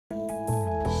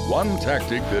One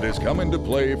tactic that has come into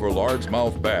play for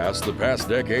largemouth bass the past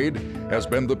decade has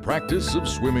been the practice of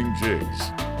swimming jigs.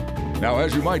 Now,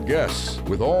 as you might guess,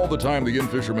 with all the time the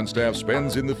In-Fisherman staff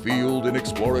spends in the field in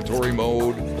exploratory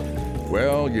mode,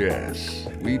 well, yes,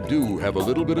 we do have a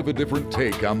little bit of a different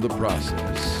take on the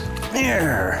process.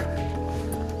 There!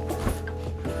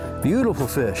 Beautiful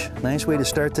fish. Nice way to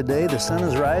start the day. The sun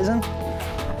is rising.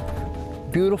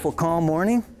 Beautiful, calm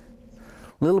morning.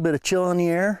 A little bit of chill in the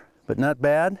air, but not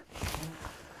bad.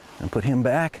 And put him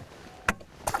back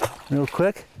real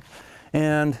quick.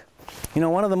 And you know,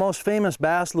 one of the most famous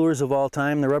bass lures of all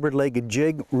time, the rubber-legged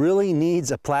jig, really needs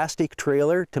a plastic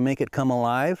trailer to make it come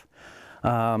alive.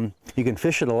 You can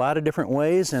fish it a lot of different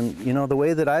ways, and you know, the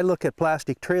way that I look at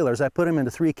plastic trailers, I put them into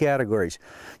three categories.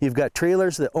 You've got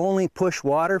trailers that only push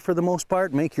water for the most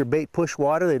part, make your bait push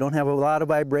water, they don't have a lot of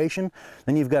vibration.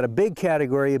 Then you've got a big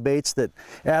category of baits that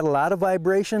add a lot of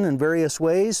vibration in various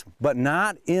ways, but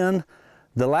not in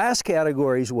the last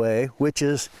category's way, which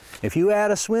is if you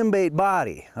add a swim bait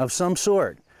body of some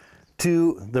sort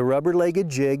to the rubber-legged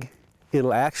jig,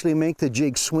 it'll actually make the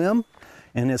jig swim,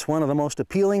 and it's one of the most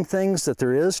appealing things that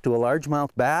there is to a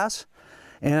largemouth bass,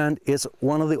 and it's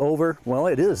one of the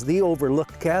it is the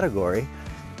overlooked category,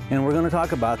 and we're going to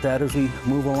talk about that as we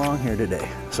move along here today.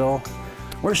 So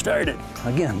we're started.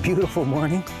 Again, beautiful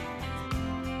morning.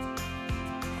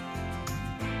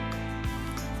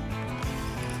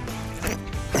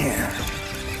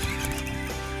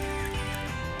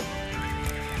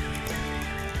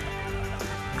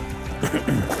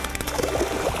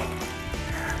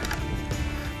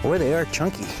 Boy, they are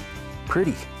chunky,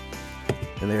 pretty,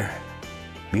 and they're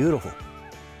beautiful.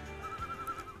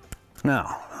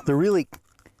 Now, the really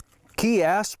key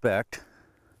aspect,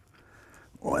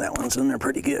 boy, that one's in there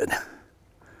pretty good. Is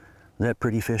that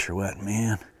pretty fish or what,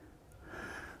 man?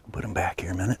 I'll put him back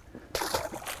here a minute.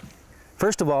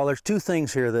 First of all, there's two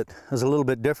things here that is a little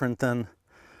bit different than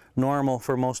normal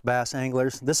for most bass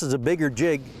anglers. This is a bigger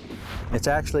jig. It's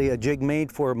actually a jig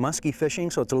made for musky fishing,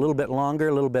 so it's a little bit longer,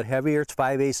 a little bit heavier. It's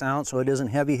 5/8 ounce, so it isn't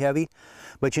heavy.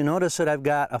 But you notice that I've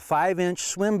got a 5-inch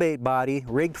swim bait body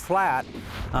rigged flat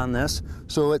on this,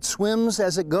 so it swims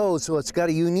as it goes, so it's got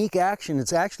a unique action.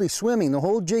 It's actually swimming. The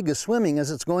whole jig is swimming as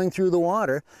it's going through the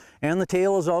water, and the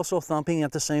tail is also thumping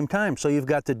at the same time. So you've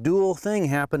got the dual thing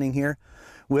happening here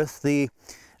with the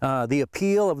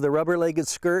appeal of the rubber-legged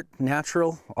skirt,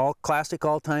 natural, all classic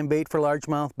all-time bait for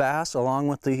largemouth bass, along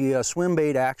with the swim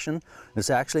bait action that's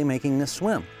actually making this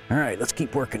swim. All right, let's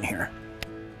keep working here.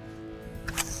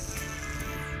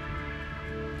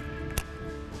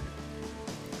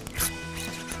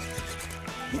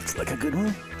 Looks like a good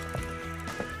one.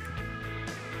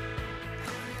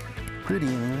 Pretty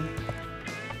one.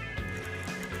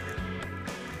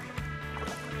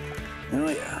 Oh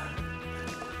yeah,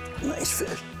 nice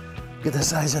fish. Look at the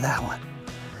size of that one.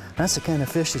 That's the kind of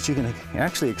fish that you're gonna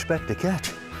actually expect to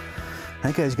catch.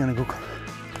 That guy's gonna go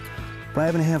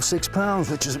 5.5, 6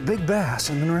 pounds, which is a big bass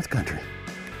in the North Country.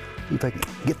 See if I can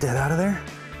get that out of there.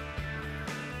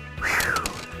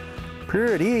 Whew.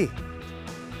 Pretty.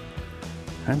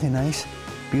 Aren't they nice?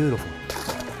 Beautiful.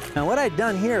 Now what I'd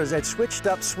done here is I'd switched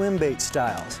up swim bait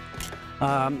styles.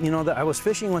 You know, I was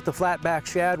fishing with the flatback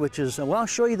shad, which is, well, I'll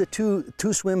show you the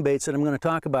two swim baits that I'm going to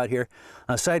talk about here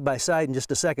side by side in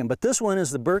just a second. But this one is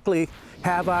the Berkeley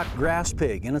Havoc Grass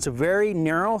Pig, and it's a very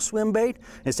narrow swim bait.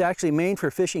 It's actually made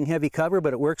for fishing heavy cover,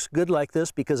 but it works good like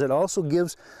this because it also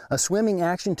gives a swimming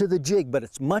action to the jig, but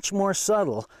it's much more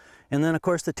subtle. And then, of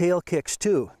course, the tail kicks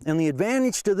too. And the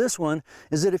advantage to this one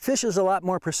is that it fishes a lot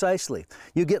more precisely.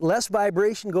 You get less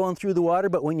vibration going through the water,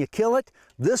 but when you kill it,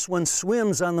 this one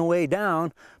swims on the way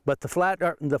down, but the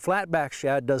flatback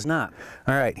shad does not.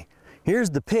 All right, here's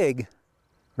the pig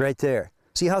right there.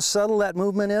 See how subtle that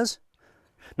movement is?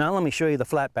 Now let me show you the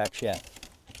flatback shad.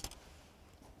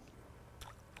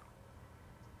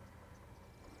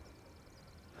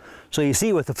 So you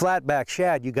see with the flatback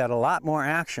shad, you got a lot more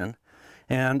action.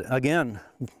 And again,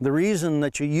 the reason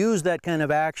that you use that kind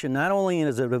of action, not only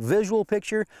is it a visual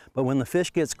picture, but when the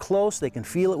fish gets close, they can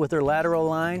feel it with their lateral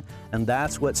line, and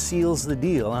that's what seals the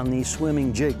deal on these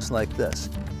swimming jigs like this.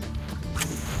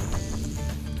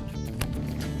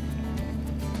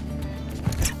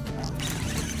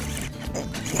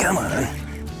 Come on.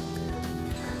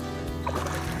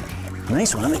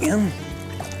 Nice one again.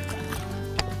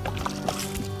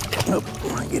 Oh,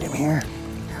 I get him here.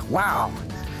 Wow.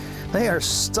 They are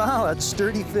solid,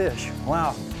 sturdy fish.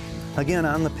 Wow. Again,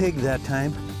 on the pig that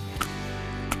time.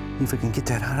 See if we can get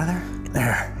that out of there.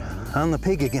 There, on the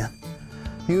pig again.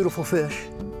 Beautiful fish.